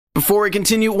Before we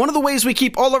continue, one of the ways we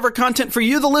keep all of our content for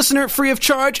you, the listener, free of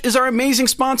charge is our amazing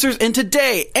sponsors, and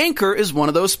today, Anchor is one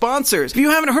of those sponsors. If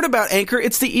you haven't heard about Anchor,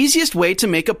 it's the easiest way to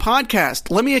make a podcast.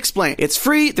 Let me explain. It's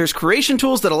free, there's creation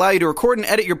tools that allow you to record and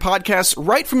edit your podcasts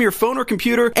right from your phone or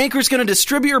computer. Anchor's going to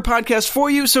distribute your podcast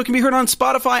for you so it can be heard on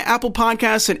Spotify, Apple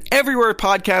Podcasts, and everywhere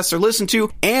podcasts are listened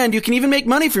to, and you can even make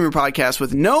money from your podcast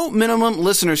with no minimum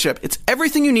listenership. It's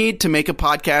everything you need to make a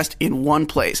podcast in one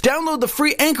place. Download the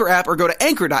free Anchor app or go to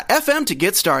anchor.fm to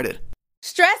get started.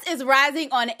 Stress is rising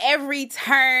on every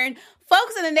turn.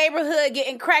 Folks in the neighborhood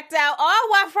getting cracked out, all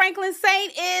while Franklin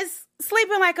Saint is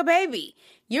sleeping like a baby.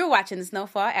 You're watching the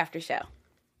Snowfall After Show.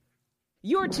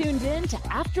 You're tuned in to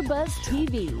AfterBuzz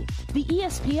TV, the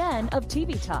ESPN of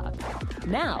TV talk.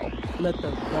 Now, let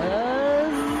the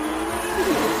buzz.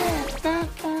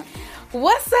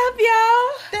 What's up,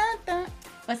 y'all?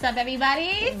 What's up,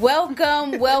 everybody?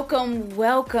 Welcome,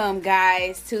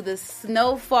 guys, to the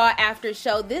Snowfall After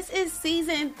Show. This is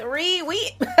season 3.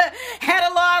 We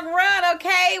had a long run,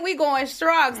 okay? We going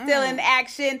strong, still in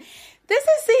action. This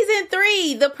is season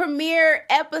 3, the premiere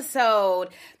episode.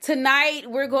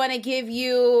 Tonight, we're going to give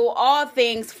you all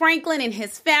things Franklin and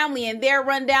his family and their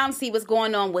rundown, see what's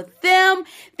going on with them.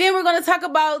 Then we're going to talk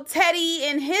about Teddy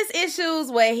and his issues,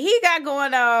 what he got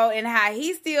going on, and how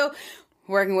he's still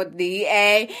working with the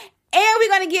DEA. And we're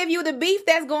going to give you the beef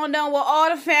that's going on with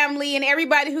all the family and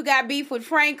everybody who got beef with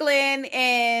Franklin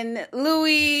and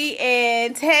Louie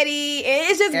and Teddy. And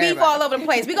it's just beef all over the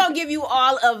place. We're going to give you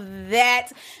all of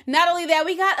that. Not only that,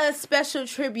 we got a special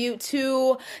tribute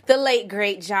to the late,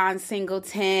 great John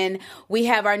Singleton. We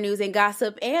have our news and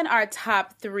gossip and our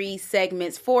top 3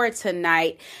 segments for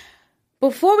tonight.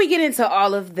 Before we get into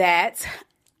all of that,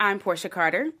 I'm Portia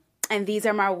Carter. And these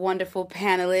are my wonderful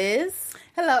panelists.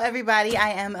 Hello, everybody.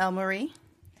 I am El Marie.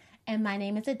 And my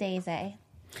name is Adeze.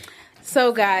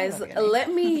 So, guys,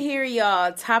 let me hear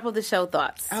y'all top of the show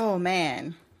thoughts. Oh,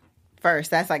 man.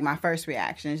 First, that's like my first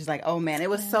reaction. It's just like, oh, man. It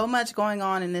was so much going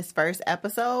on in this first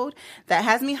episode that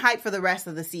has me hyped for the rest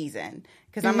of the season.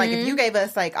 Because I'm like, if you gave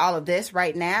us like all of this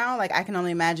right now, like I can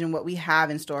only imagine what we have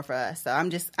in store for us. So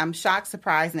I'm shocked,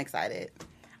 surprised, and excited.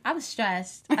 I was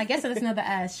stressed. I guess it's another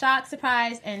S. Shocked,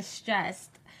 surprised, and stressed.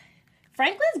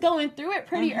 Franklin's going through it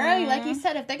pretty early. Like you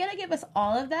said, if they're going to give us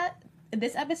all of that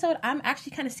this episode, I'm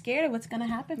actually kind of scared of what's going to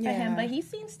happen for him. But he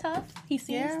seems tough. We'll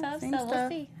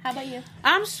see. How about you?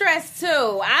 I'm stressed, too.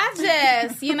 I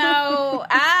just,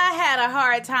 I had a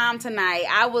hard time tonight.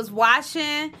 I was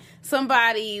watching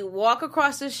somebody walk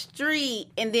across the street,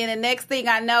 and then the next thing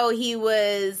I know, he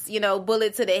was,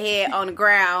 bullet to the head on the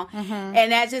ground.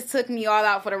 And that just took me all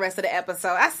out for the rest of the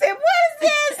episode. I said, what is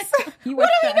this? What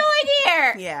are we doing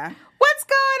here? Yeah. What's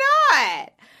going on?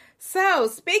 So,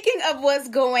 speaking of what's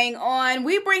going on,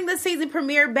 we bring the season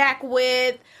premiere back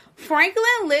with Franklin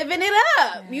living it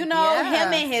up. Him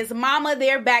and his mama,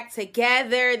 they're back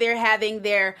together. They're having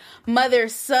their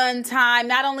mother-son time.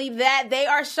 Not only that, they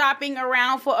are shopping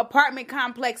around for apartment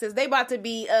complexes. They about to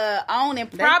be owning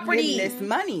property. Getting this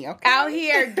money, okay? Out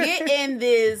here getting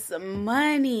this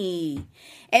money.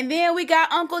 And then we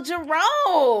got Uncle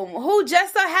Jerome, who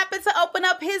just so happened to open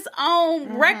up his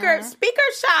own record speaker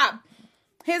shop.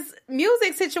 His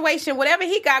music situation, whatever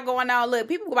he got going on, look,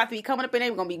 people about to be coming up in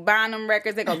there, going to be buying them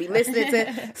records, they're going to be listening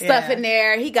to stuff in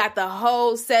there. He got the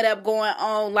whole setup going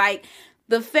on. Like,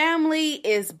 the family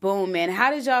is booming.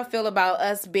 How did y'all feel about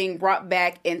us being brought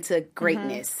back into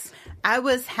greatness? I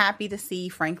was happy to see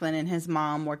Franklin and his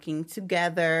mom working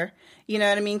together. You know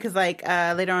what I mean? Because,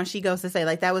 later on, she goes to say,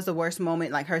 that was the worst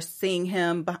moment, her seeing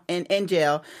him in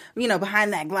jail,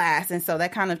 behind that glass. And so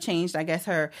that kind of changed, I guess,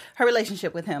 her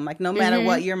relationship with him. No matter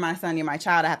what, you're my son, you're my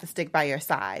child, I have to stick by your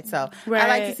side. So I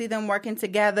like to see them working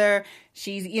together.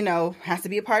 She's, has to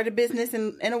be a part of the business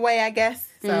in a way, I guess.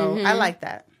 So I like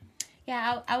that.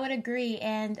 Yeah, I would agree.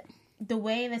 And the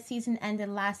way the season ended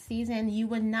last season, you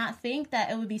would not think that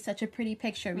it would be such a pretty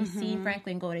picture. We've seen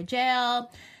Franklin go to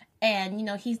jail, and,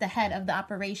 he's the head of the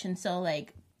operation. So,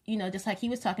 just like he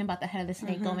was talking about the head of the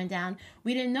snake going down,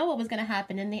 we didn't know what was going to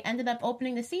happen. And they ended up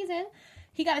opening the season.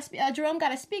 Jerome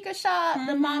got a speaker shop.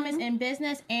 The mom is in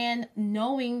business, and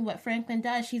knowing what Franklin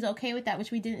does, she's okay with that, which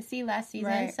we didn't see last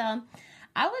season. Right. So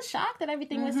I was shocked that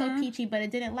everything was so peachy, but it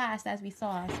didn't last as we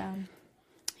saw. So.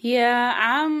 Yeah,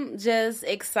 I'm just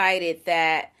excited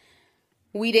that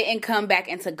we didn't come back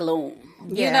into gloom,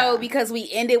 because we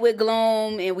ended with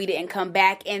gloom and we didn't come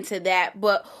back into that.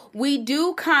 But we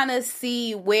do kind of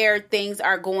see where things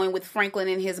are going with Franklin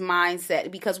and his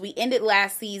mindset, because we ended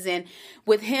last season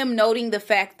with him noting the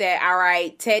fact that, all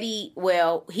right, Teddy,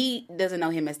 well, he doesn't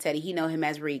know him as Teddy. He know him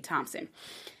as Reed Thompson.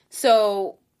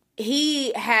 So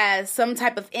he has some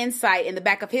type of insight in the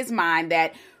back of his mind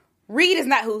that Reed is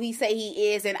not who he say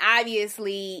he is, and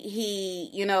obviously he,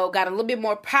 got a little bit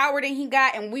more power than he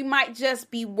got, and we might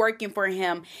just be working for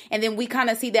him. And then we kind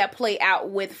of see that play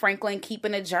out with Franklin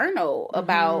keeping a journal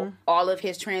about all of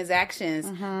his transactions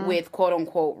with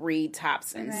quote-unquote Reed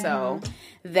Thompson. Right. So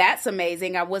that's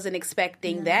amazing. I wasn't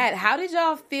expecting that. How did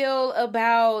y'all feel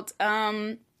about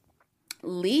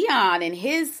Leon and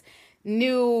his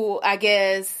new, I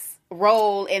guess,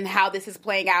 role in how this is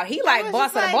playing out? He boss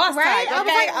of the boss right? type. I was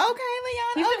like, okay,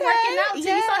 Leon. He's been working out too.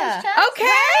 You saw his chest.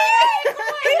 Okay.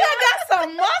 He done got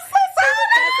some muscles on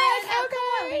him.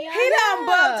 Okay. He done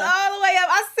bumped all the way up.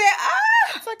 I said,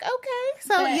 It's like, okay.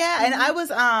 So, and I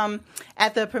was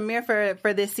at the premiere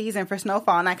for this season for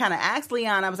Snowfall, and I kind of asked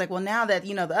Leon, I was like, well, now that,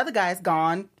 the other guy's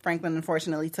gone, Franklin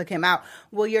unfortunately took him out,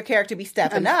 will your character be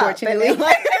stepping up? Unfortunately.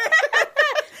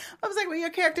 I was like, will your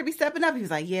character be stepping up? He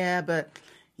was like, yeah, but...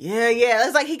 Yeah.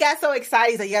 It's like he got so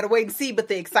excited. He's like, you got to wait and see. But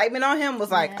the excitement on him was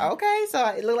like, okay, so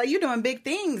it looked like you're doing big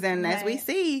things. And as we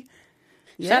see,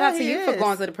 shout out to you for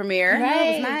going to the premiere. Right.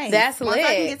 That was nice. That's Once lit.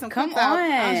 I can get some Come clips out,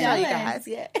 on. I'll show you guys.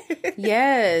 Yeah.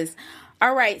 Yes.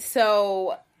 All right.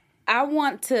 So I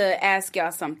want to ask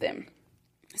y'all something.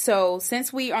 So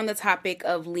since we are on the topic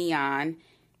of Leon,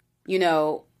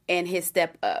 and his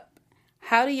step up,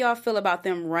 how do y'all feel about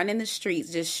them running the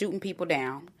streets, just shooting people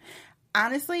down?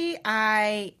 Honestly,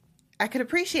 I could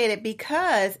appreciate it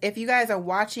because if you guys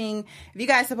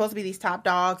supposed to be these top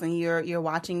dogs and you're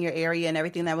watching your area and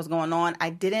everything that was going on, I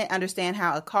didn't understand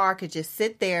how a car could just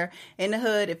sit there in the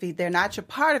hood if they're not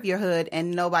part of your hood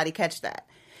and nobody catch that.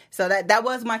 So that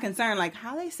was my concern. Like,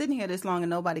 how are they sitting here this long and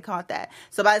nobody caught that?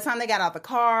 So by the time they got out the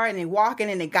car and they walking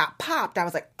and they got popped, I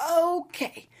was like,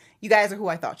 okay. You guys are who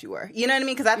I thought you were. You know what I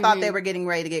mean? Because I thought they were getting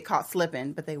ready to get caught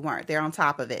slipping, but they weren't. They're on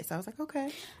top of it. So I was like,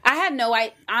 okay.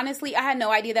 Honestly, I had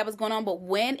no idea that was going on. But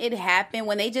when it happened,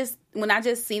 when I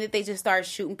just seen it, they just started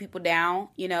shooting people down,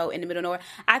 in the middle of nowhere.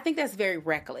 I think that's very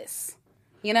reckless.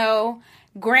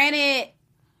 Granted,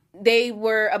 they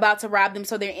were about to rob them,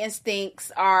 so their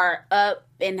instincts are up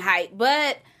in height.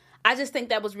 But I just think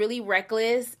that was really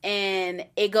reckless, and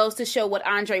it goes to show what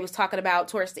Andre was talking about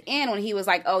towards the end when he was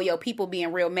like, "Oh, people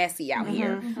being real messy out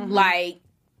here." Like,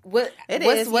 what's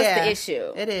the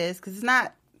issue? It is because it's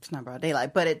not broad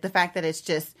daylight, but the fact that it's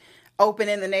just open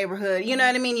in the neighborhood. You know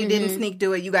what I mean? You didn't sneak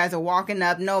do it. You guys are walking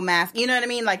up, no mask. You know what I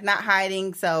mean? Like not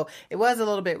hiding. So it was a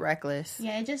little bit reckless.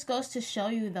 Yeah, it just goes to show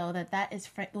you though that is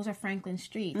those are Franklin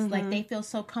streets. Like they feel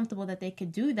so comfortable that they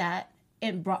could do that. I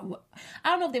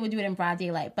don't know if they would do it in broad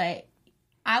daylight, but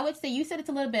I would say you said it's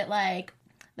a little bit like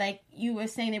you were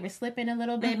saying they were slipping a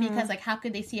little bit because like how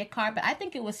could they see a car? But I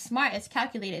think it was smart. It's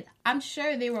calculated. I'm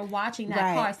sure they were watching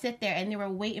that car sit there and they were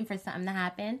waiting for something to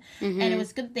happen. And it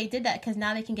was good that they did that because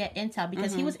now they can get intel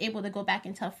because he was able to go back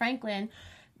and tell Franklin,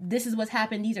 this is what's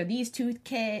happened. These are these two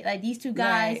kids, like these two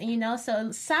guys, and so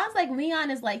it sounds like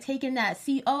Leon is like taking that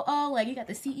COO, like you got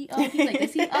the CEO, he's like the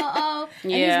COO,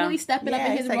 and he's really stepping up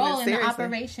in his role in the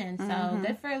operation. So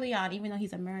good for Leon, even though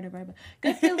he's a murderer. But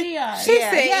good for Leon. She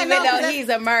said, even though he's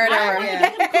a murderer, I want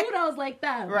to give him kudos like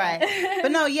that. Right.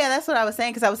 But no, that's what I was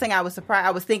saying because I was saying I was surprised.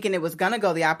 I was thinking it was gonna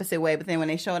go the opposite way, but then when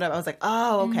they showed up, I was like,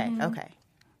 oh, okay.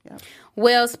 Yep.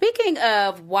 Well, speaking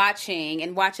of watching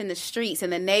the streets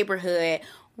in the neighborhood,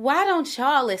 why don't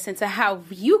y'all listen to how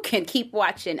you can keep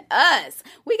watching us?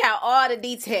 We got all the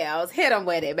details. Hit them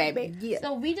with it, baby. Yeah.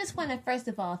 So we just want to, first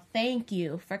of all, thank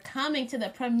you for coming to the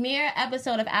premiere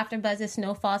episode of AfterBuzz's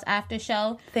Snowfall's After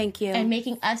Show. Thank you. And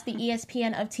making us the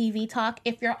ESPN of TV Talk.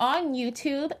 If you're on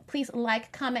YouTube, please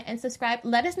like, comment, and subscribe.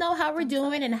 Let us know how we're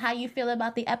doing and how you feel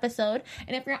about the episode.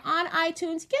 And if you're on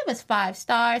iTunes, give us 5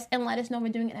 stars and let us know we're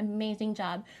doing an amazing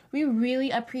job. We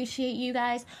really appreciate you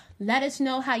guys. Let us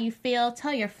know how you feel.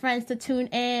 Tell your friends to tune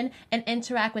in and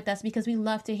interact with us because we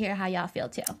love to hear how y'all feel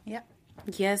too. Yep.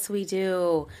 Yes, we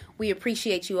do. We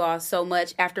appreciate you all so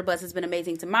much. AfterBuzz has been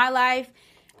amazing to my life,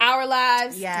 our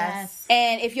lives. Yes.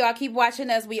 And if y'all keep watching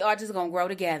us, we are just going to grow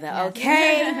together,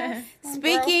 okay?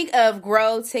 Speaking of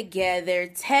grow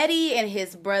together, Teddy and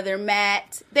his brother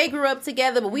Matt, they grew up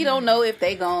together, but we don't know if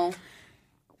they going to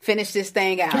finish this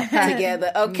thing out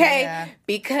together, okay? Yeah.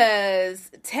 Because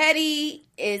Teddy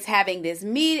is having this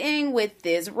meeting with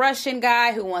this Russian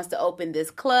guy who wants to open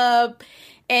this club.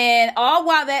 And all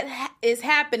while that is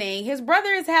happening, his brother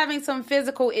is having some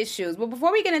physical issues. But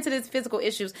before we get into these physical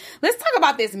issues, let's talk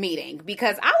about this meeting.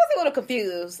 Because I was a little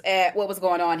confused at what was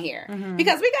going on here.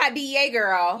 Because we got DEA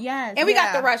girl. Yes. And we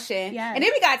got the Russian. Yes. And then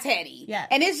we got Teddy. Yes.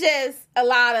 And it's just a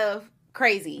lot of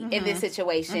crazy in this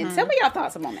situation. Tell me your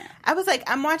thoughts on that. I was like,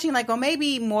 I'm watching like, well,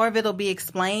 maybe more of it'll be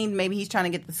explained. Maybe he's trying to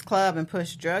get this club and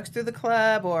push drugs through the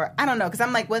club, or I don't know. Because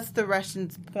I'm like, what's the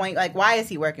Russian's point? Like, why is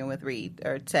he working with Reed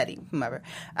or Teddy, whomever?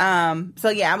 So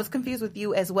yeah, I was confused with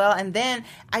you as well. And then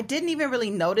I didn't even really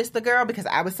notice the girl because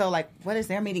I was so like, what is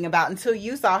their meeting about? Until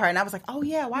you saw her, and I was like, oh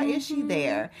yeah, why is she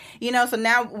there? You know, so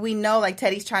now we know like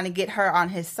Teddy's trying to get her on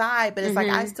his side, but it's like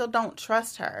I still don't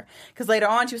trust her because later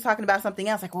on she was talking about something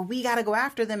else, like, well, we got to go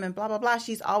after them and blah blah blah.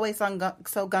 She's always so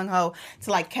gung-ho to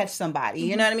like catch somebody,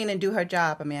 you know what I mean, and do her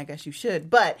job. I mean, I guess you should,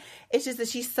 but it's just that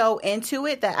she's so into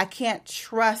it that I can't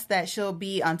trust that she'll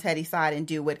be on Teddy's side and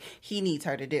do what he needs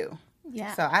her to do.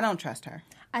 Yeah. So I don't trust her.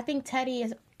 I think Teddy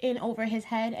is in over his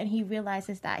head, and he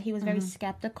realizes that. He was very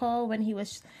skeptical when he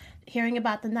was hearing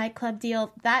about the nightclub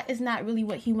deal. That is not really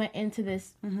what he went into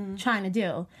this trying to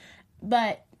do,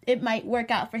 but it might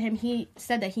work out for him. He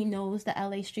said that he knows the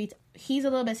LA streets. He's a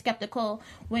little bit skeptical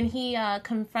when he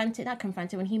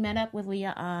when he met up with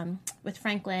Leah, with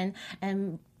Franklin,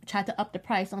 and tried to up the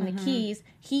price on the keys.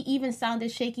 He even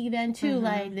sounded shaky then too,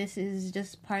 like, this is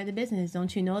just part of the business,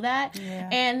 don't you know that? Yeah.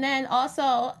 And then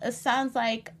also it sounds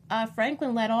like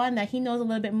Franklin let on that he knows a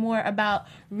little bit more about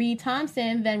Reed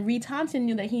Thompson than Reed Thompson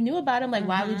knew that he knew about him. Like,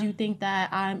 why would you think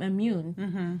that I'm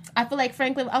immune? I feel like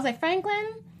Franklin,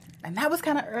 and that was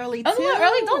kind of early, too. A little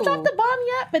early. Don't drop the bomb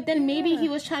yet. But then maybe he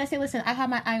was trying to say, listen, I have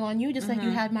my eye on you just like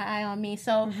you had my eye on me.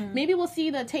 So maybe we'll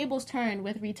see the tables turn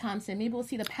with Reed Thompson. Maybe we'll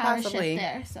see the power shift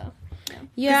there. So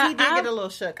yeah, he did get a little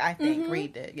shook, I think.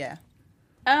 Reed did, yeah.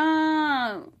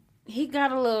 He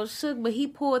got a little shook, but he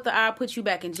pulled the "I'll put you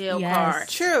back in jail" card.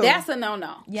 True. That's a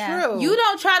no-no. Yeah. True. You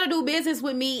don't try to do business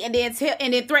with me and then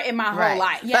threaten my whole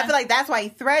life. Yeah. But I feel like that's why he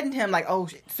threatened him, like, oh,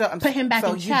 so put him back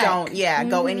in check. So you don't,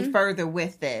 go any further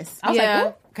with this. I was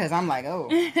like, because I'm like, oh.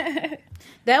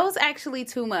 That was actually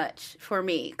too much for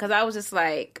me, because I was just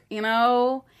like, you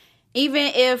know,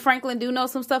 even if Franklin do know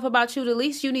some stuff about you, the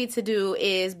least you need to do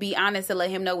is be honest and let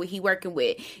him know what he working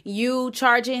with. You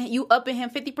upping him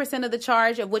 50% of the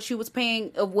charge of what he was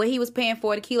paying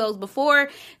for the kilos before.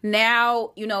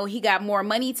 Now, you know, he got more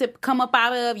money to come up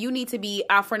out of. You need to be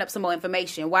offering up some more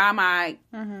information. Why am I...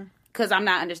 Because I'm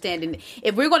not understanding.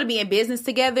 If we're going to be in business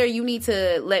together, you need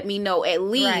to let me know at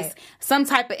least some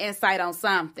type of insight on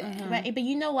something. Right, but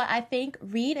you know what? I think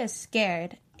Reed is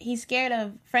scared. He's scared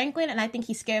of Franklin, and I think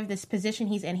he's scared of this position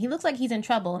he's in. He looks like he's in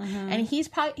trouble, and he's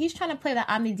trying to play the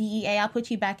 "I'm the DEA, I'll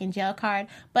put you back in jail" card.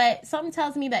 But something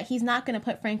tells me that he's not going to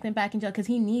put Franklin back in jail because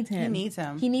he needs him.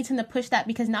 He needs him to push that,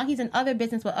 because now he's in other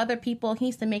business with other people. He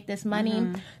needs to make this money.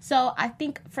 So I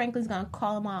think Franklin's going to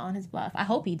call him out on his bluff. I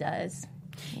hope he does.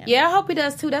 Yeah, I hope he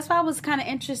does too. That's why it was kind of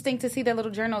interesting to see that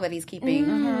little journal that he's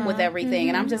keeping with everything.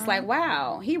 And I'm just like,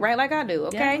 wow, he write like I do,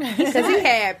 okay? Because he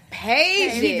had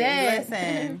pages. He did.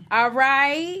 Listen. All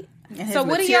right. So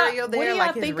what do y'all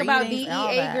think about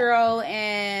DEA girl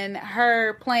and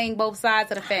her playing both sides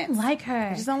of the fence? I like her.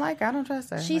 I just don't like her. I don't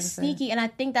trust her. She's sneaky, and I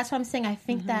think that's what I'm saying. I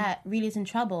think that Reed is in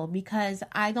trouble because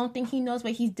I don't think he knows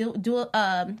what he's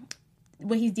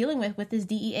what he's dealing with this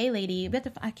DEA lady.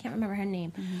 I can't remember her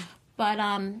name. But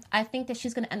I think that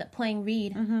she's going to end up playing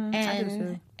Reed, and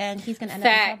he's going to end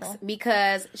up in trouble.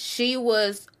 Because she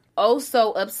was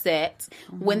so upset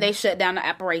when they shut down the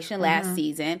operation last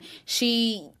season.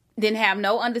 She didn't have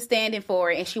no understanding for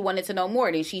it, and she wanted to know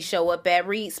more. Then she show up at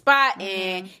Reed's spot,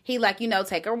 and he like,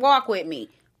 take her walk with me.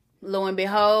 Lo and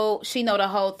behold, she know the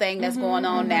whole thing that's going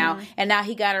on now, and now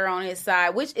he got her on his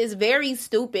side, which is very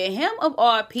stupid. Him of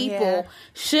all people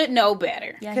should know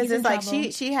better. Because it's like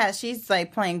she's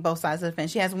like playing both sides of the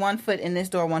fence. She has one foot in this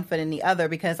door, one foot in the other.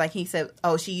 Because like he said,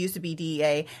 oh, she used to be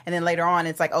DEA, and then later on,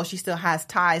 it's like, oh, she still has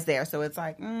ties there. So it's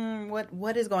like,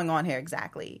 what is going on here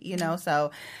exactly? You know,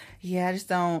 so. Yeah, I just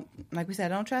don't, like we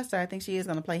said, I don't trust her. I think she is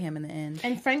going to play him in the end.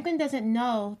 And Franklin doesn't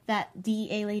know that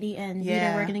DEA lady and Reed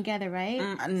are working together, right?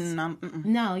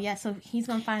 No, so he's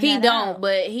going to find that out.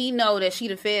 But he know that she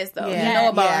the feds, though. Yeah. He know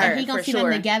about her, He going to see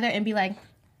them together and be like,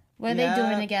 what are they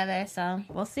doing together? So,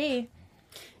 we'll see.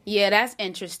 Yeah, that's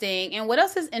interesting. And what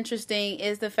else is interesting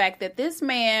is the fact that this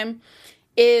man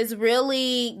is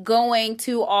really going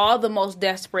to all the most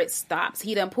desperate stops.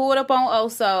 He done pulled up on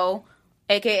Oso,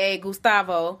 a.k.a.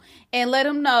 Gustavo, and let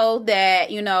him know that,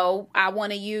 I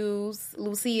want to use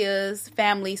Lucia's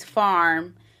family's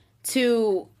farm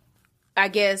to, I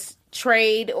guess,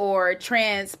 trade or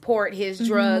transport his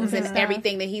drugs and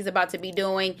everything that he's about to be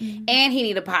doing, and he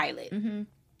need a pilot.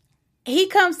 He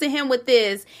comes to him with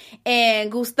this, and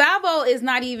Gustavo is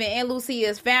not even in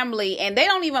Lucia's family, and they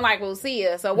don't even like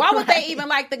Lucia, so why would they even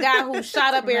like the guy who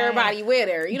shot up everybody with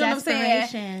her? You know what I'm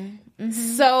saying?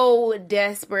 So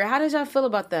desperate. How did y'all feel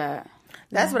about that?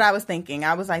 That's what I was thinking.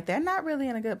 I was like, they're not really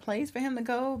in a good place for him to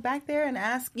go back there and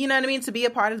ask, you know what I mean, to be a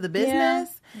part of the business.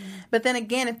 But then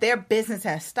again, if their business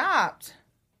has stopped,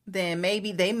 then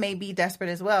maybe they may be desperate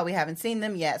as well. We haven't seen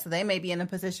them yet. So they may be in a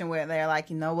position where they're like,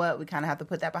 you know what, we kind of have to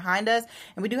put that behind us.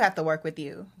 And we do have to work with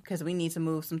you because we need to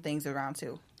move some things around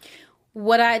too.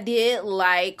 What I did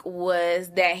like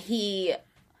was that he,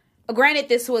 granted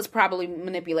this was probably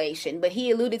manipulation, but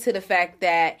he alluded to the fact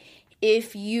that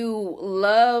if you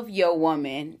love your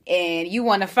woman and you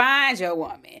want to find your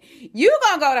woman, you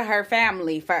gonna go to her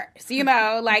family first, you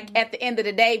know, like at the end of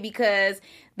the day, because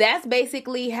that's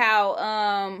basically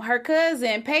how her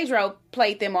cousin Pedro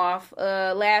played them off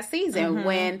last season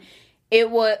when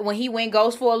he went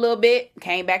ghost for a little bit,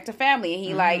 came back to family, and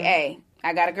he like, hey,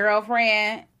 I got a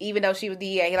girlfriend, even though she was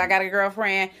DA. I got a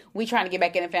girlfriend. We trying to get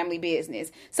back in the family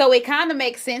business. So it kind of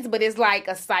makes sense, but it's like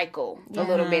a cycle a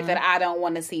little bit that I don't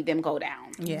want to see them go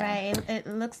down. Yeah. Right. It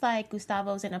looks like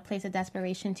Gustavo's in a place of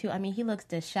desperation too. I mean, he looks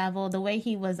disheveled. The way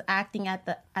he was acting at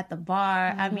the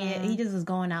bar. I mean, he just was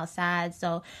going outside.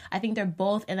 So I think they're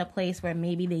both in a place where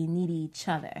maybe they need each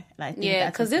other. And I think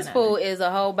because this fool is a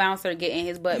whole bouncer getting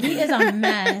his butt beat. He is a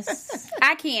mess.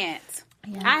 I can't.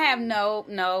 Yeah. I have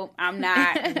no, I'm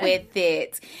not with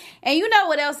it. And you know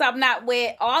what else I'm not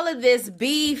with? All of this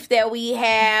beef that we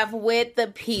have with the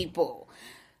people.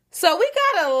 So we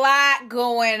got a lot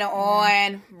going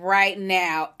on right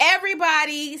now.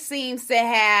 Everybody seems to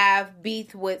have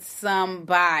beef with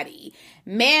somebody.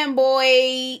 Man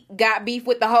Boy got beef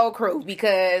with the whole crew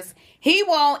because he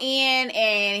won't in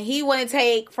and he want to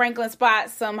take Franklin's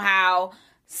spot somehow.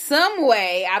 Some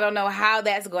way, I don't know how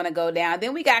that's going to go down.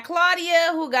 Then we got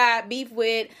Claudia, who got beef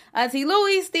with Auntie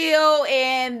Louie still,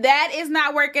 and that is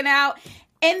not working out.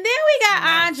 And then we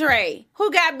got Andre,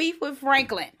 who got beef with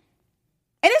Franklin.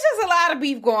 And it's just a lot of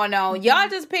beef going on. Y'all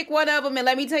just pick one of them and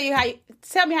let me tell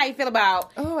me how you feel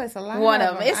about it's a lot one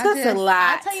of them. It's just a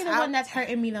lot. I'll tell you the one that's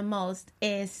hurting me the most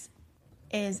is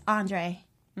Andre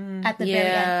at the very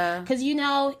end. Because, you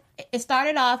know, it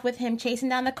started off with him chasing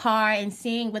down the car and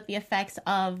seeing what the effects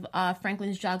of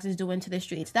Franklin's drugs is doing to the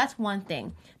streets. That's one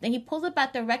thing. Then he pulls up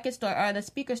at the record store or the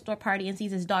speaker store party and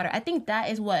sees his daughter. I think that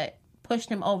is what pushed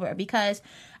him over because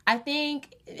I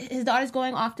think his daughter's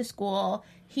going off to school.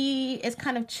 He is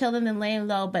kind of chilling and laying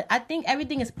low, but I think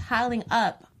everything is piling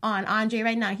up on Andre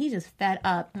right now. He's just fed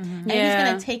up. And he's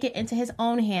going to take it into his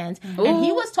own hands. Ooh. And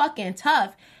he was talking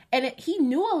tough. And he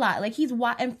knew a lot. Like,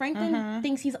 and Franklin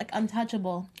thinks he's, like,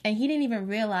 untouchable. And he didn't even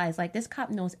realize, like, this cop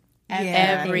knows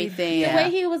everything. The way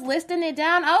he was listing it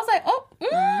down, I was like,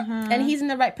 And he's in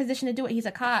the right position to do it. He's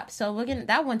a cop. So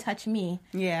that one touched me.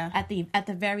 Yeah. At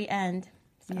the very end.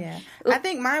 So. Yeah. I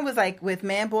think mine was, like, with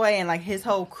Man Boy and, like, his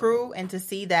whole crew. And to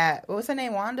see that, what was her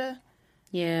name, Wanda?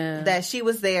 Yeah. That she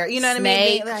was there. You know what I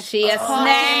mean? Like, she a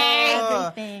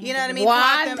snake. You know what I mean?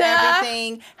 Taught them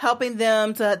everything, helping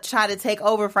them to try to take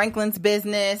over Franklin's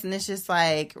business. And it's just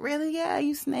like, really? Yeah,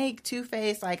 you snake,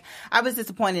 Two-Face. Like, I was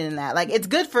disappointed in that. Like, it's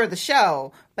good for the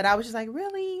show, but I was just like,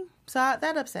 really? So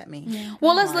that upset me. Yeah.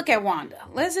 Well, let's look at Wanda.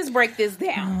 Let's just break this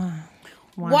down.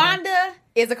 Wanda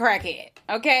is a crackhead,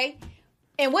 okay?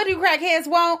 And what do crackheads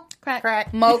want?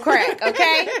 Crack. More crack,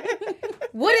 okay?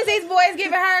 What is these boys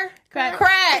giving her?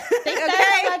 Crack. They sound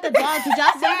like the dog. Did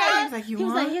y'all see that? He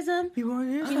was like, here's him. You want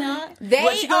his? You know?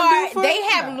 They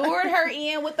have lured her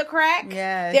in with the crack.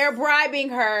 Yes. They're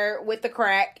bribing her with the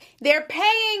crack. They're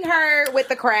paying her with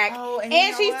the crack. Oh,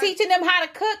 and she's teaching them how to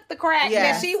cook the crack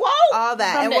that she won't. All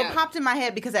that. And what popped in my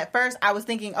head, because at first I was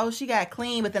thinking, oh, she got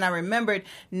clean, but then I remembered,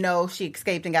 no, she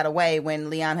escaped and got away when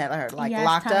Leon had her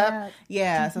locked up.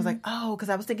 Yeah. So I was like, oh, because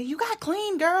I was thinking, you got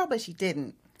clean, girl, but she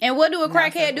didn't. And what do a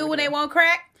crackhead do when they want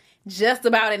crack? Just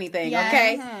about anything,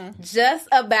 okay? Just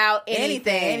about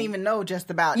anything. I didn't even know just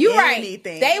about anything. Right.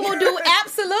 They will do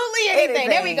absolutely anything.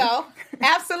 There we go.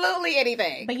 Absolutely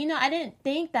anything. But, you know, I didn't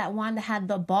think that Wanda had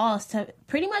the balls to...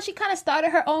 Pretty much, she kind of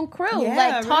started her own crew.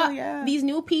 Yeah, taught these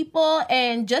new people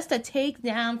and just to take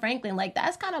down Franklin. Like,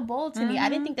 that's kind of bold to me. I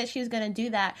didn't think that she was going to do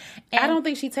that. And I don't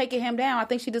think she's taking him down. I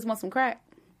think she just wants some crack.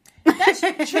 That's true.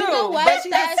 You know what?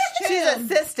 That's true. She's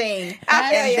assisting.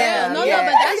 But that's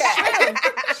true.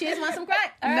 She just wants some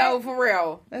crack. All right. No, for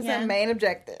real. That's her main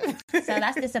objective. So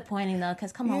that's disappointing, though,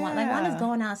 because come on, like Wanda's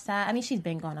going outside. I mean, she's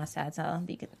been going outside, so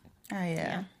you could. Oh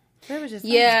yeah. It was just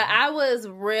I was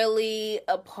really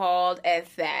appalled at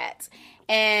that,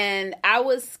 and I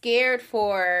was scared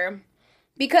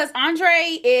because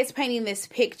Andre is painting this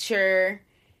picture.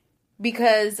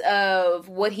 Because of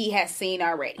what he has seen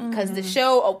already. Because the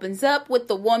show opens up with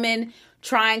the woman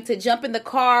trying to jump in the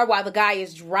car while the guy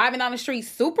is driving on the street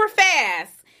super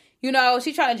fast. You know,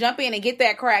 she's trying to jump in and get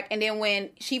that crack. And then when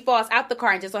she falls out the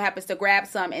car and just so happens to grab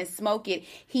some and smoke it,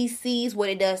 he sees what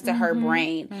it does to her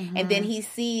brain. And then he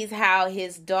sees how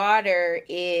his daughter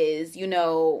is,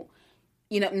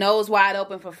 nose wide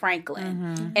open for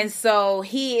Franklin. And so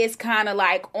he is kind of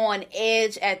like on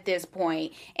edge at this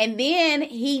point. And then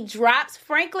he drops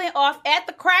Franklin off at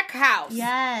the crack house.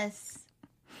 Yes.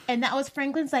 And that was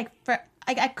Franklin's I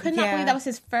could not believe that was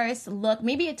his first look.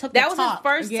 Maybe it took the talk.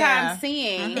 That was his first time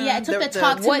seeing. Yeah, it took the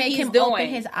talk to make him open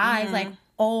his eyes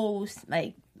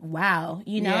wow,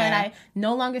 and I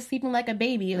no longer sleeping like a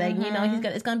baby,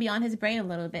 it's gonna be on his brain a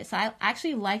little bit. So I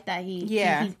actually like that he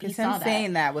saw that.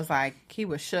 Saying that was like he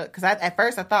was shook because at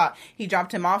first I thought he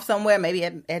dropped him off somewhere, maybe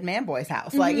at Manboy's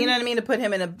house, like you know what I mean, to put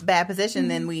him in a bad position.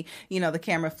 Then we, the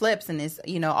camera flips and it's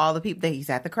all the people that he's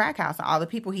at the crack house and all the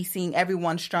people he's seeing,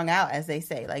 everyone strung out, as they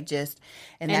say,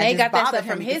 and they got that stuff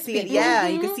from his people.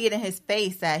 You could see it in his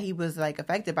face that he was like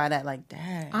affected by that. Like,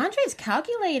 dang, Andre's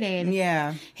calculated.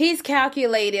 Yeah, he's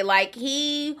calculated. Like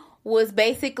he was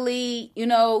basically,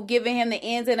 giving him the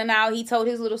ins and the outs. He told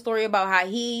his little story about how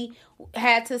he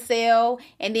had to sell,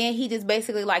 and then he just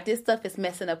basically like, this stuff is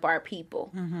messing up our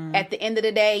people. At the end of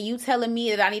the day, you telling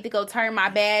me that I need to go turn my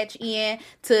badge in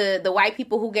to the white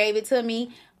people who gave it to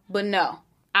me, but no.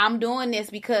 I'm doing this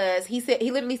because he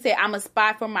literally said, I'm a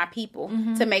spy for my people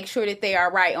to make sure that they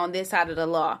are right on this side of the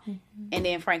law. And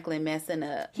then Franklin messing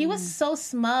up. He was so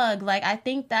smug. Like, I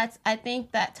think that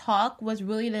talk was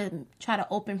really to try to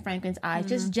open Franklin's eyes,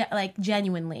 just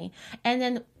genuinely. And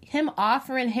then him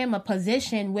offering him a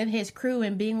position with his crew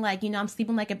and being like, I'm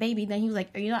sleeping like a baby. Then he was like,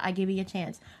 I give you a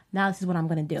chance. Now this is what I'm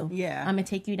going to do. Yeah. I'm going to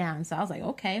take you down. So I was like,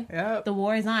 okay, the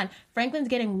war is on. Franklin's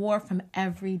getting war from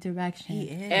every direction. He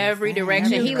is. Every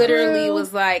direction. He literally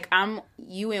was like,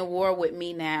 you in war with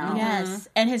me now. Yes.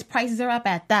 And his prices are up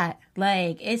at that.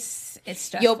 Like, it's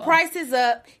stressful. Your price is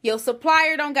up. Your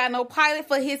supplier don't got no pilot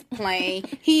for his plane.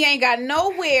 He ain't got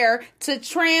nowhere to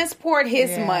transport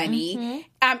his money.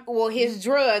 His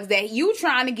drugs that you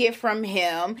trying to get from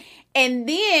him. And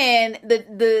then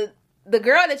the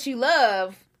girl that you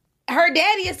love, her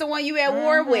daddy is the one you at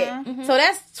war with. So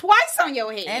that's twice on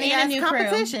your head. And he has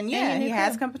competition. Crew. Yeah, he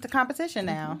has competition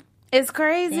now. It's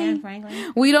crazy. Damn,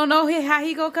 Franklin. We don't know how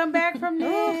he gonna come back from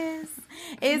this.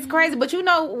 It's crazy. But you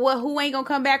know who ain't gonna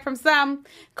come back from something?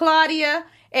 Claudia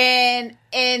and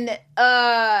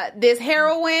this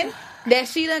heroin that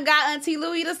she done got Auntie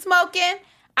Louie to smoking.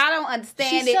 I don't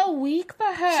understand She's so weak for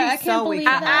her. I can't believe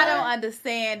that. I don't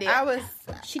understand it.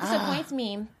 She disappoints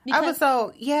me. I was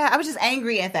just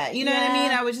angry at that. You know what I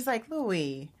mean? I was just like,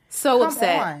 Louie. So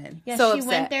upset. Yeah, so she upset.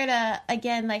 went there to,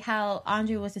 again, like how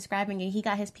Andrew was describing it. He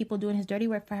got his people doing his dirty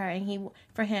work for her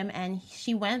and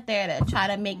she went there to try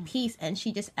to make peace, and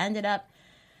she just ended up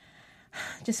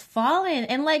just falling.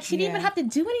 And like, she didn't even have to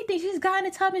do anything. She just got in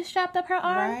the tub and strapped up her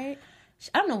arm. Right.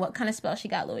 I don't know what kind of spell she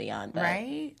got Louie on, but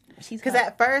right. Because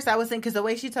at first I was thinking, because the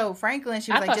way she told Franklin,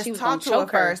 she was like, just talk to her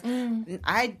first.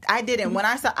 I didn't. When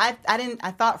I saw, I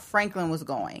thought Franklin was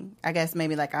going. I guess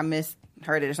maybe like I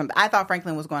misheard it or something. I thought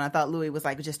Franklin was going. I thought Louie was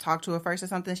like, just talk to her first or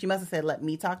something. She must have said, let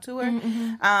me talk to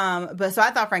her. But so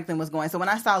I thought Franklin was going. So when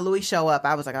I saw Louie show up,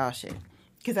 I was like, oh shit.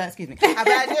 Excuse me. We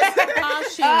already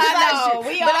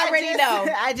know.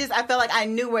 I felt like I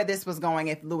knew where this was going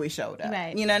if Louie showed up.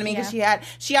 Right. You know what I mean? Because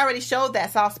she already showed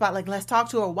that soft spot. Like, let's talk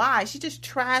to her. Why? She just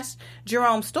trashed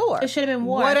Jerome's store. It should have been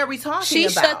war. What are we talking about? She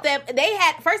shut them. They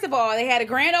had, first of all, they had a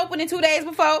grand opening 2 days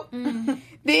before.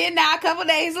 Then now a couple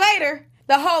days later,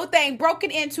 the whole thing broken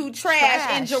into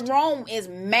trash, and Jerome is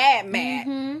mad.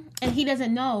 And he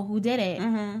doesn't know who did it.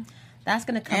 That's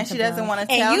going to come. And she doesn't want to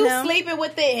tell him. And you sleeping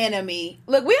with the enemy.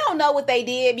 Look, we don't know what they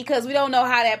did because we don't know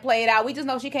how that played out. We just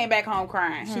know she came back home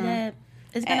crying. She did.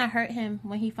 It's going to hurt him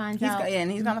when he finds out.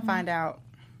 And he's going to find out.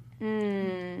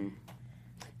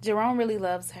 Jerome really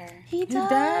loves her. He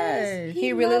does.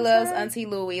 He really loves Auntie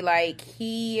Louie. Like,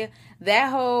 that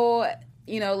whole,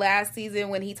 last season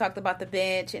when he talked about the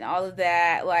bench and all of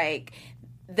that, like,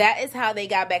 that is how they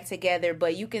got back together.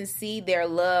 But you can see their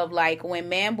love. Like,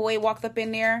 when Manboy walked up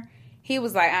in there, he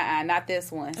was like, not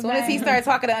this one. As soon as he started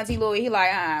talking to Auntie Louie, he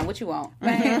like, what you want?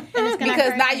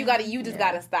 Because now you just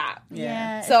gotta stop.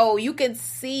 Yeah. So you can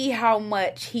see how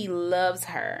much he loves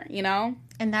her,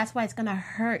 And that's why it's going to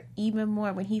hurt even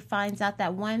more when he finds out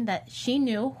that one that she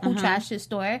knew who trashed his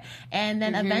store. And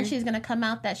then eventually it's going to come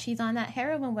out that she's on that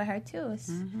heroin with her too. It's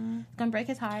going to break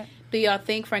his heart. Do y'all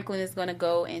think Franklin is going to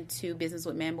go into business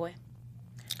with Manboy?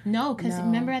 No, because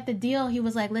remember at the deal, he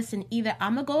was like, listen, either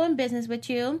I'm going to go in business with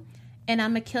you and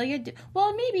I'm going to kill your...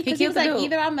 Well, maybe. Because he was like,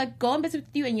 either I'm going to go in business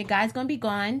with you and your guy's going to be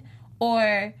gone,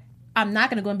 or I'm not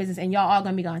going to go in business and y'all all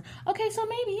going to be gone. Okay, so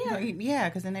maybe, Yeah,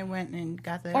 because then they went and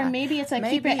got the... Or maybe it's a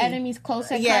keep your enemies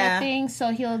closer kind of thing,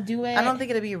 so he'll do it. I don't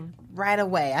think it'll be right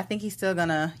away. I think he's still going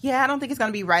to... Yeah, I don't think it's going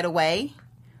to be right away.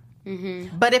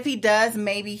 Mm-hmm. But if he does,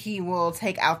 maybe he will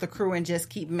take out the crew and just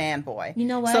keep Man Boy. You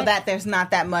know what? So that there's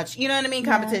not that much, you know what I mean,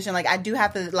 competition. Like, I do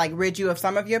have to, like, rid you of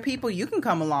some of your people. You can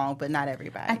come along, but not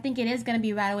everybody. I think it is going to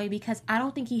be right away because I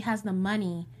don't think he has the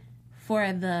money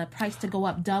for the price to go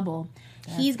up double.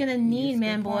 He's going to need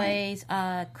Man Boy's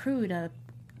crew to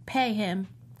pay him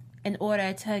in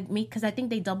order to meet, because I think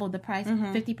they doubled the price,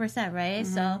 50%, right?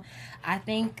 Mm-hmm. So I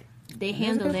think they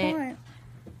handled it. Point.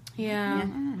 Yeah.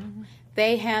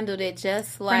 They handled it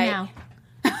just like...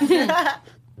 For now.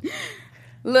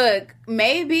 Look,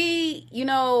 maybe,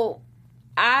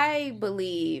 I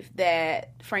believe that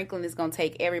Franklin is going to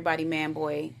take everybody Man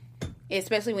Boy,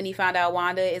 especially when he found out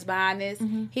Wanda is behind this.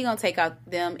 Mm-hmm. He going to take out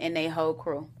them and their whole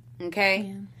crew. Okay?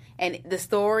 Yeah. And the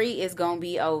story is going to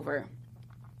be over.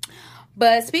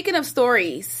 But speaking of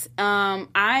stories,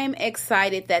 I'm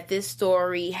excited that this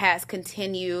story has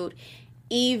continued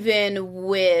even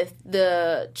with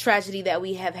the tragedy that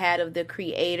we have had of the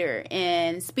creator.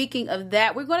 And speaking of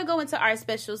that, we're going to go into our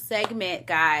special segment,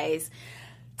 guys.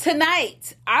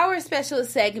 Tonight, our special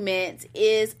segment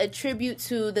is a tribute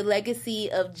to the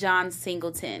legacy of John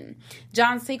Singleton.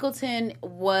 John Singleton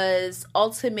was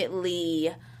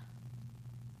ultimately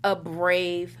a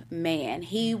brave man.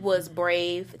 He was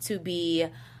brave to be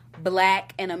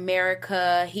Black in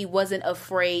America. He wasn't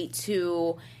afraid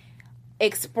to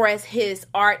express his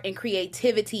art and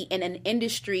creativity in an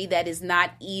industry that is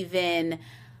not even,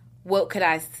 what could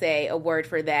I say, a word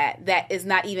for that is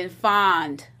not even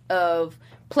fond of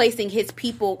placing his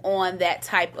people on that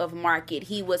type of market.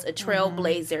 He was a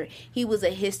trailblazer. He was a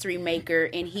history maker,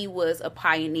 and he was a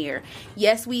pioneer.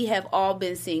 Yes, we have all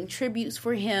been seeing tributes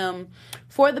for him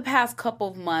for the past couple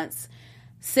of months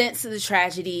since the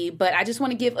tragedy, but I just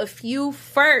want to give a few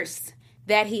first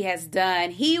that he has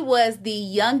done. He was the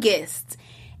youngest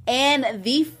and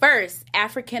the first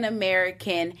African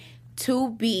American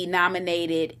to be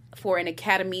nominated for an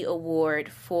Academy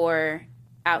Award for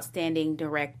Outstanding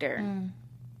Director.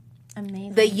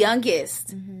 Amazing. The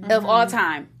youngest of all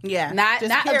time. Yeah. Not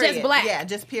just Black. Yeah,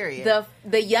 just period.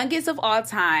 The youngest of all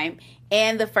time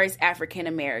and the first African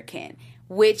American,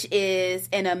 which is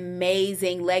an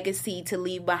amazing legacy to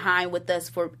leave behind with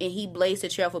us and he blazed a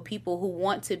trail for people who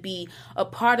want to be a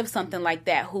part of something like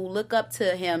that, who look up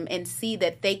to him and see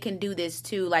that they can do this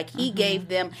too. Like, he gave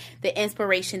them the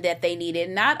inspiration that they needed.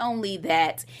 Not only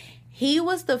that, he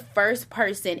was the first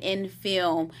person in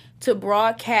film to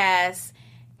broadcast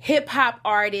hip-hop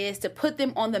artists, to put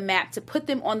them on the map, to put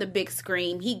them on the big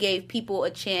screen. He gave people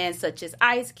a chance, such as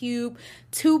Ice Cube,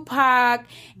 Tupac,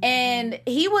 and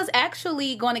he was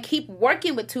actually going to keep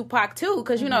working with Tupac too,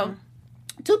 because,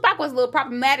 Tupac was a little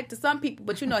problematic to some people,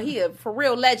 but, he a for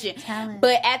real legend. Talent.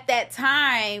 But at that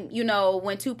time,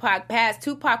 when Tupac passed,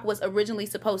 Tupac was originally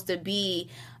supposed to be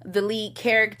the lead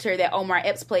character that Omar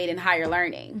Epps played in Higher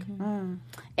Learning.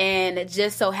 And it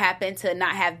just so happened to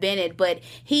not have been it. But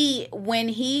when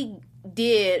he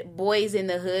did Boys in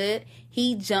the Hood,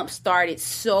 he jump-started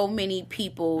so many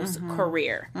people's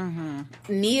career.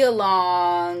 Nia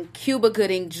Long, Cuba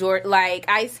Gooding, like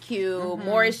Ice Cube,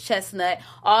 Morris Chestnut,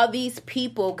 all these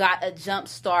people got a jump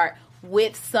start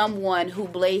with someone who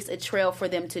blazed a trail for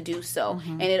them to do so.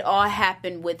 And it all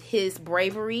happened with his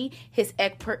bravery, his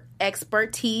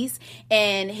expertise,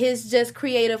 and his just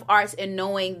creative arts, and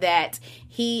knowing that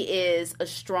he is a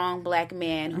strong Black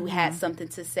man who had something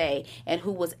to say and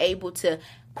who was able to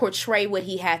portray what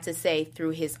he had to say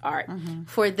through his art.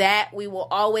 For that, we will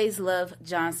always love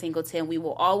John Singleton. We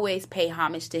will always pay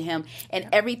homage to him and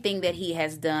everything that he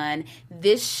has done.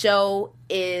 This show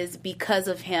is because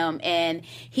of him, and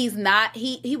he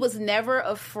was never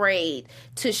afraid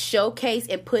to showcase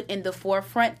and put in the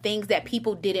forefront things that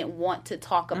people didn't want to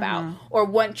talk about or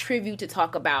want tribute to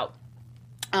talk about.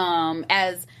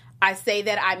 As I say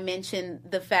that, I mentioned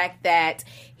the fact that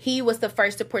he was the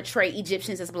first to portray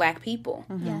Egyptians as Black people.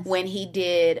 Yes. When he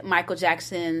directed Michael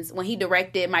Jackson's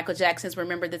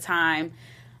Remember the Time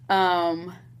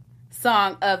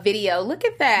video. Look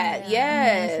at that.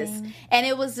 Yes. Amazing. And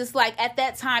it was just like, at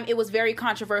that time, it was very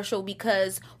controversial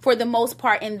because for the most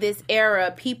part in this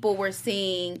era, people were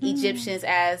seeing Egyptians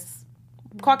as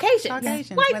Caucasians.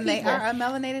 White when people. they are a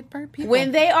melanated people.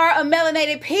 When they are a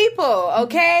melanated people,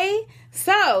 okay?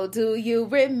 So, do you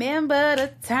remember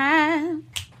the time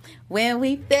when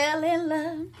we fell in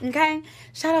love? Okay?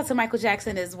 Shout out to Michael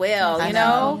Jackson as well, I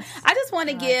know. I just want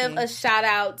to give a shout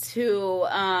out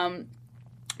to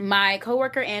my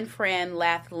coworker and friend,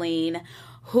 Lathleen,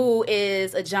 who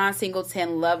is a John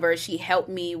Singleton lover. She helped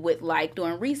me with like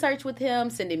doing research with him,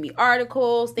 sending me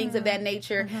articles, things of that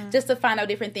nature, just to find out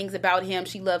different things about him.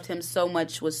 She loved him so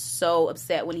much, was so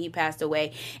upset when he passed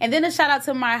away. And then a shout out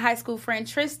to my high school friend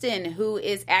Tristan, who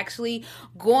is actually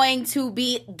going to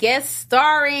be guest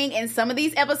starring in some of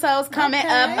these episodes coming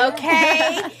up.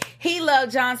 Okay. He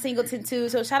loved John Singleton too.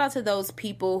 So shout out to those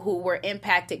people who were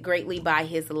impacted greatly by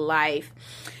his life.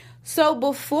 So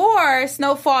before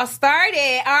Snowfall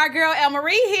started, our girl El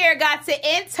Marie here got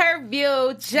to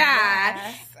interview John.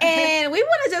 Yes. And we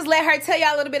want to just let her tell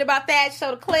y'all a little bit about that,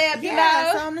 show the clip, you know.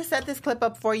 So I'm going to set this clip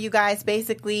up for you guys.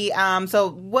 Basically,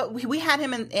 so what we had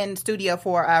him in studio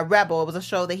for Rebel. It was a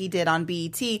show that he did on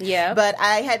BET. Yeah. But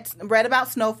I had read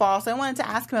about Snowfall, so I wanted to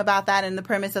ask him about that and the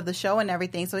premise of the show and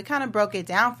everything. So he kind of broke it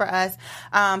down for us.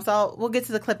 So we'll get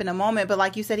to the clip in a moment. But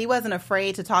like you said, he wasn't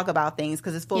afraid to talk about things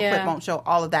because his full clip won't show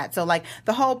all of that. So like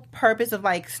the whole purpose of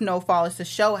like Snowfall is to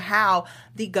show how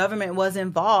the government was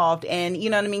involved and,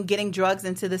 you know what I mean, getting drugs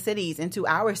into the cities, into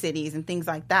our cities and things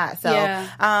like that. So,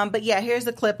 but yeah, here's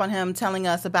the clip on him telling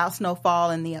us about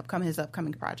Snowfall and his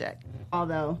upcoming project.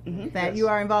 Although that you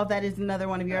are involved, that is another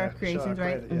one of your creations,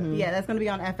 right? Yeah, that's going to be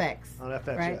on FX. On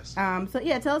FX, right? Yes. So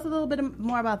yeah, tell us a little bit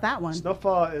more about that one.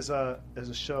 Snowfall is a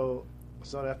show.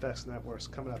 It's on FX networks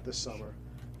coming out this summer.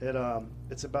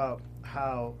 It's about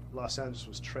how Los Angeles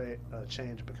was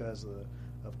changed because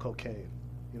of cocaine.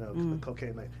 You know, the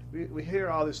cocaine. Like we hear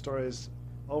all these stories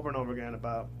over and over again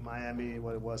about Miami,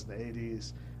 what it was in the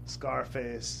 80s,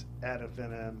 Scarface, Ad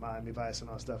Infinitum, Miami Vice, and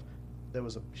all that stuff. There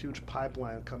was a huge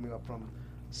pipeline coming up from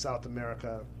South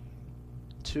America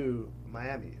to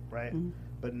Miami, right?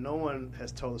 But no one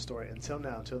has told the story until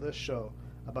now, until this show,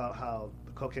 about how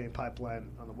the cocaine pipeline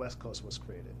on the West Coast was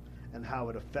created and how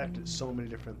it affected so many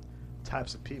different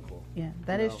types of people. Yeah,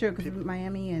 that is true, because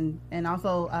Miami and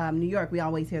also New York, we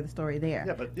always hear the story there.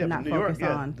 Yeah, but New York,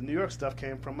 the New York stuff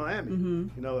came from Miami.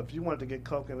 You know, if you wanted to get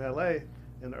coke in L.A.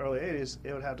 in the early 80s,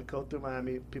 it would have to go through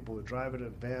Miami. People would drive it in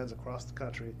vans across the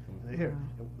country, and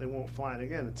they won't fly it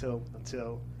again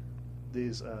until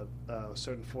these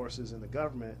certain forces in the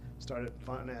government started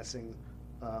financing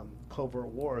covert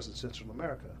wars in Central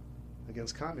America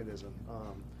against communism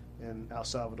in El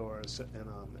Salvador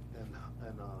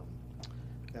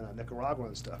and Nicaragua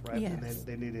and stuff, right? Yes.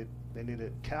 And they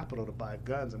needed capital to buy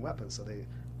guns and weapons, so they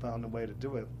found a way to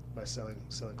do it by selling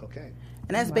cocaine.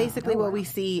 And that's basically what we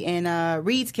see in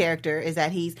Reed's character, is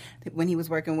that when he was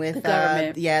working with the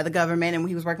government. The government, and when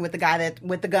he was working with the guy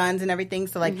with the guns and everything.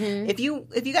 So like, if you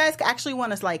guys actually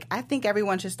want to, like, I think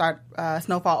everyone should start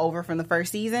Snowfall over from the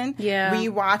first season. Yeah.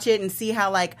 Rewatch it and see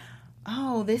how, like,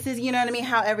 oh, this is, you know what I mean,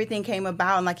 how everything came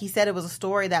about. And like he said, it was a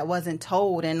story that wasn't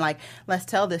told, and like, let's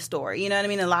tell this story. You know what I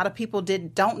mean? A lot of people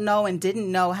don't know and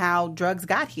didn't know how drugs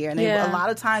got here. And a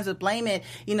lot of times would blame it,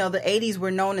 you know, the 80s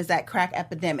were known as that crack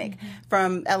epidemic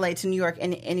from LA to New York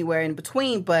and anywhere in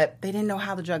between, but they didn't know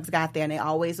how the drugs got there, and they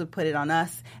always would put it on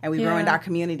us, and we ruined our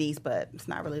communities, but it's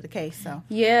not really the case. So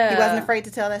he wasn't afraid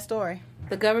to tell that story.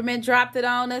 The government dropped it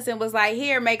on us and was like,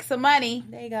 here, make some money.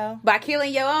 There you go. By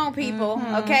killing your own people.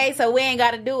 Okay, so we ain't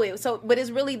got to do it. So, but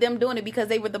it's really them doing it because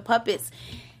they were the puppets.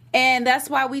 And that's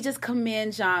why we just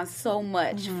commend John so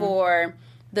much for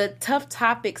the tough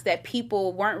topics that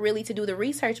people weren't really to do the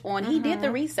research on. He did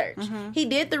the research. He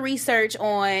did the research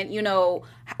on, you know,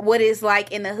 what it's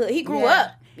like in the hood. He grew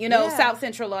up. You know, South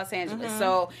Central Los Angeles.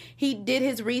 So he did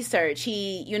his research.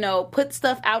 He, you know, put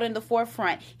stuff out in the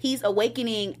forefront. He's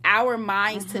awakening our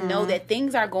minds to know that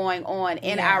things are going on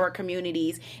in our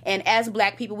communities. And as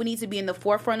Black people, we need to be in the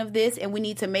forefront of this, and we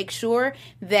need to make sure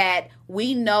that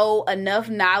we know enough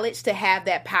knowledge to have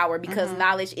that power, because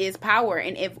knowledge is power.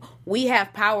 And if we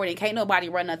have power, then can't nobody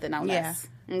run nothing on us.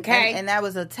 Okay. And that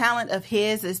was a talent of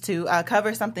his, is to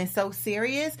cover something so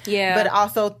serious, but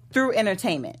also through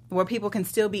entertainment, where people can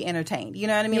still be entertained. You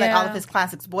know what I mean? Like all of his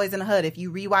classics, Boys in the Hood. If you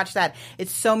rewatch that,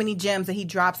 it's so many gems that he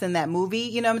drops in that movie.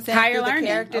 You know what I'm saying? Higher Learning. The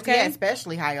characters. Yeah,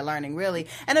 especially Higher Learning, really.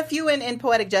 And a few in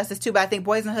Poetic Justice, too. But I think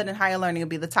Boys in the Hood and Higher Learning will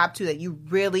be the top two that you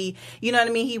really, you know what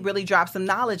I mean? He really drops some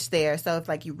knowledge there. So it's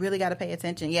like, you really got to pay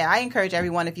attention. Yeah, I encourage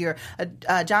everyone, if you're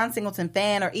a John Singleton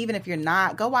fan, or even if you're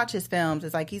not, go watch his films.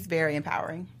 It's like, he's very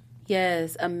empowering.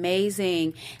 Yes,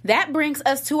 amazing. That brings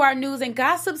us to our news and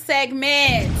gossip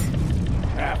segment.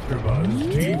 AfterBuzz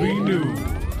TV News.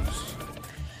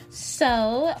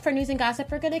 So, for news and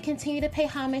gossip, we're going to continue to pay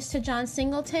homage to John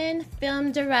Singleton,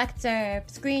 film director,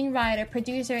 screenwriter,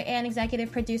 producer, and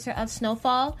executive producer of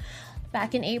Snowfall.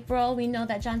 Back in April, we know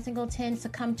that John Singleton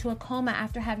succumbed to a coma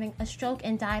after having a stroke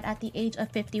and died at the age of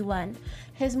 51.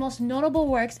 His most notable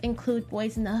works include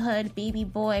Boys in the Hood, Baby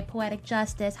Boy, Poetic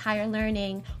Justice, Higher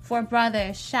Learning, Four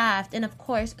Brothers, Shaft, and of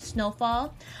course,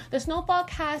 Snowfall. The Snowfall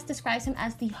cast describes him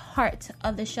as the heart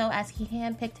of the show as he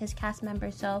handpicked his cast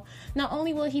members. So not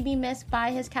only will he be missed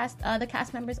by his cast, the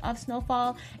cast members of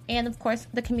Snowfall, and of course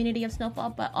the community of Snowfall,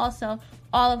 but also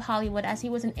all of Hollywood, as he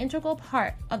was an integral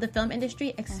part of the film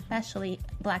industry, especially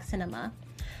Black cinema.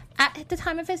 At the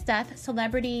time of his death,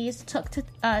 celebrities took to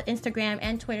Instagram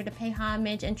and Twitter to pay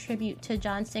homage and tribute to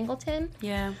John Singleton.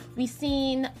 Yeah. We've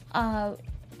seen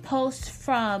posts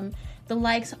from the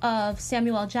likes of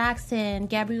Samuel L. Jackson,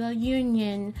 Gabrielle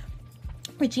Union,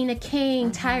 Regina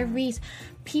King, Tyrese,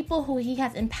 people who he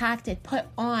has impacted, put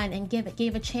on and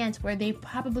gave a chance where they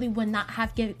probably would not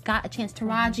have got a chance.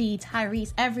 Taraji,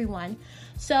 Tyrese, everyone.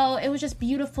 So it was just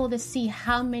beautiful to see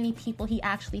how many people he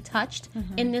actually touched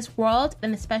in this world,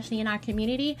 and especially in our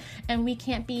community. And we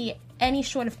can't be any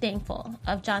short of thankful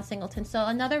of John Singleton. So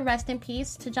another rest in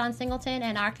peace to John Singleton,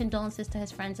 and our condolences to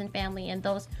his friends and family and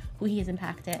those who he has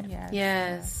impacted.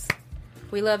 Yes.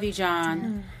 We love you,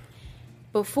 John.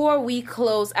 Before we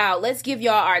close out, let's give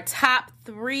y'all our top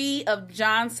 3 of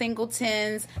John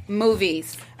Singleton's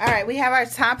movies. All right, we have our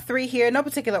top 3 here, no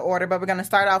particular order, but we're going to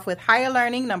start off with Higher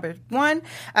Learning, number 1,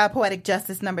 Poetic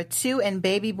Justice, number 2, and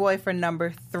Baby Boy for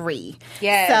number 3.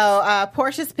 Yes. So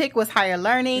Portia's pick was Higher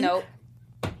Learning. Nope.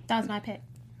 That was my pick.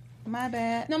 My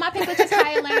bad. No, my pick was just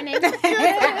Higher Learning.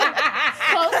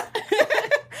 Close.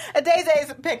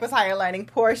 Daisy's pick was Higher Learning.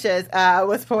 Portia's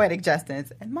was Poetic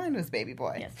Justice. And mine was Baby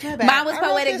Boy. Yes. Mine was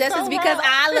Poetic Justice because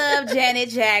I love Janet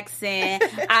Jackson.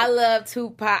 I love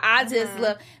Tupac. I just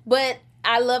love... But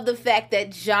I love the fact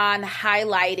that John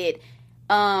highlighted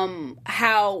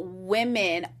how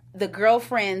women, the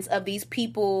girlfriends of these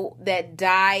people that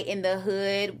die in the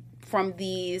hood from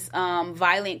these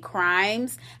violent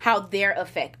crimes, how they're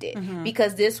affected.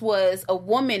 Because this was a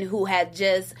woman who had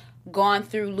just gone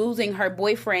through losing her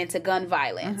boyfriend to gun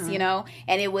violence, you know?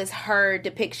 And it was her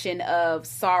depiction of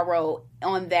sorrow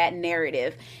on that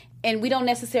narrative. And we don't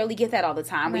necessarily get that all the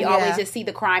time. We always just see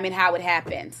the crime and how it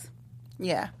happens.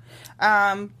 Yeah.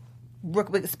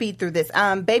 Speed through this.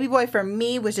 Baby Boy for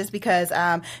me was just because,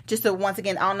 just so once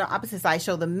again, on the opposite side,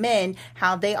 show the men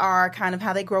how they are, kind of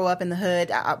how they grow up in the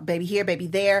hood, baby here, baby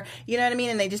there, you know what I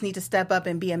mean? And they just need to step up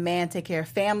and be a man, take care of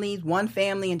families, one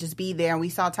family, and just be there. And we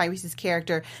saw Tyrese's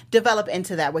character develop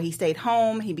into that, where he stayed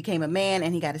home, he became a man,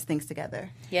 and he got his things together.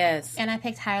 Yes. And I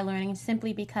picked Higher Learning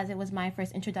simply because it was my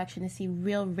first introduction to see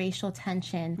real racial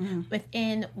tension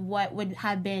within what would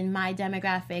have been my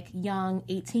demographic, young,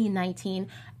 18, 19.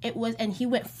 It was, and he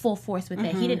went full force with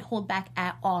it. He didn't hold back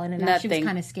at all, and it actually was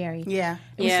kind of scary. Yeah.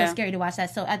 It was so scary to watch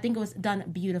that. So I think it was done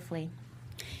beautifully.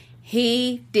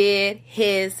 He did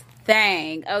his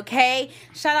thing, okay?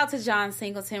 Shout out to John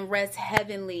Singleton. Rest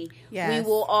heavenly. Yes. We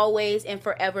will always and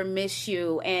forever miss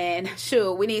you. And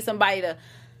sure, we need somebody to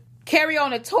carry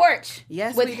on a torch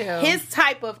Yes, with we do. his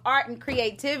type of art and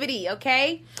creativity,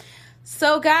 okay?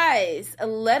 So, guys,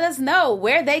 let us know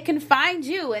where they can find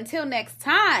you. Until next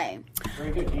time.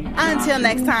 Until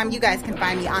next time, you guys can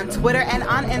find me on Twitter and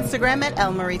on Instagram at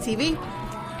ElMarieTV.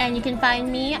 And you can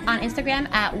find me on Instagram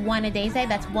at OneADaze.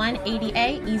 That's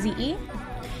 180A, Easy-E.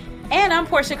 And I'm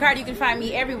Portia Carter. You can find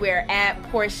me everywhere at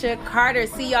Portia Carter.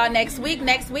 See y'all next week.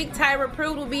 Next week, Tyra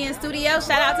Prude will be in studio.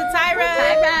 Shout out to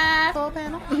Tyra. Full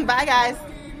panel. Bye, guys.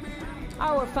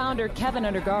 Our founder, Kevin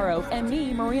Undergaro, and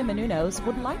me, Maria Menounos,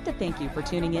 would like to thank you for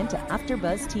tuning in to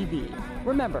AfterBuzz TV.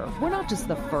 Remember, we're not just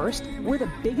the first, we're the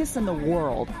biggest in the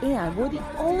world, and we're the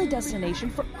only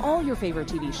destination for all your favorite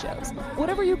TV shows.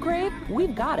 Whatever you crave,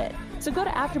 we've got it. So go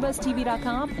to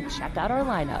AfterBuzzTV.com and check out our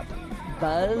lineup.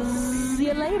 Buzz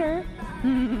you later.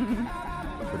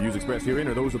 The views expressed herein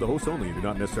are those of the hosts only and do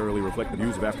not necessarily reflect the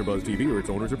views of AfterBuzz TV or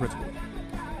its owners or principals.